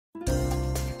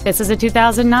This is a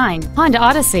 2009 Honda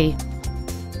Odyssey.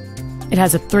 It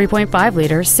has a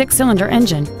 3.5-liter six-cylinder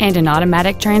engine and an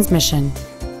automatic transmission.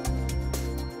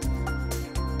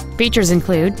 Features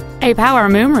include a power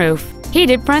moonroof,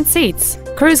 heated front seats,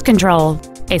 cruise control,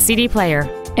 a CD player,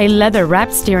 a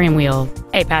leather-wrapped steering wheel,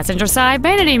 a passenger side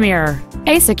vanity mirror,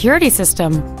 a security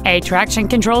system, a traction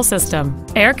control system,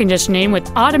 air conditioning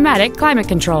with automatic climate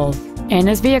control, and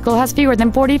this vehicle has fewer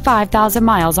than 45,000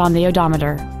 miles on the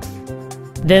odometer.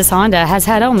 This Honda has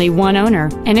had only one owner,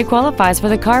 and it qualifies for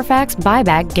the Carfax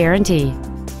buyback guarantee.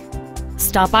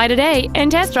 Stop by today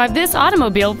and test drive this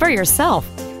automobile for yourself.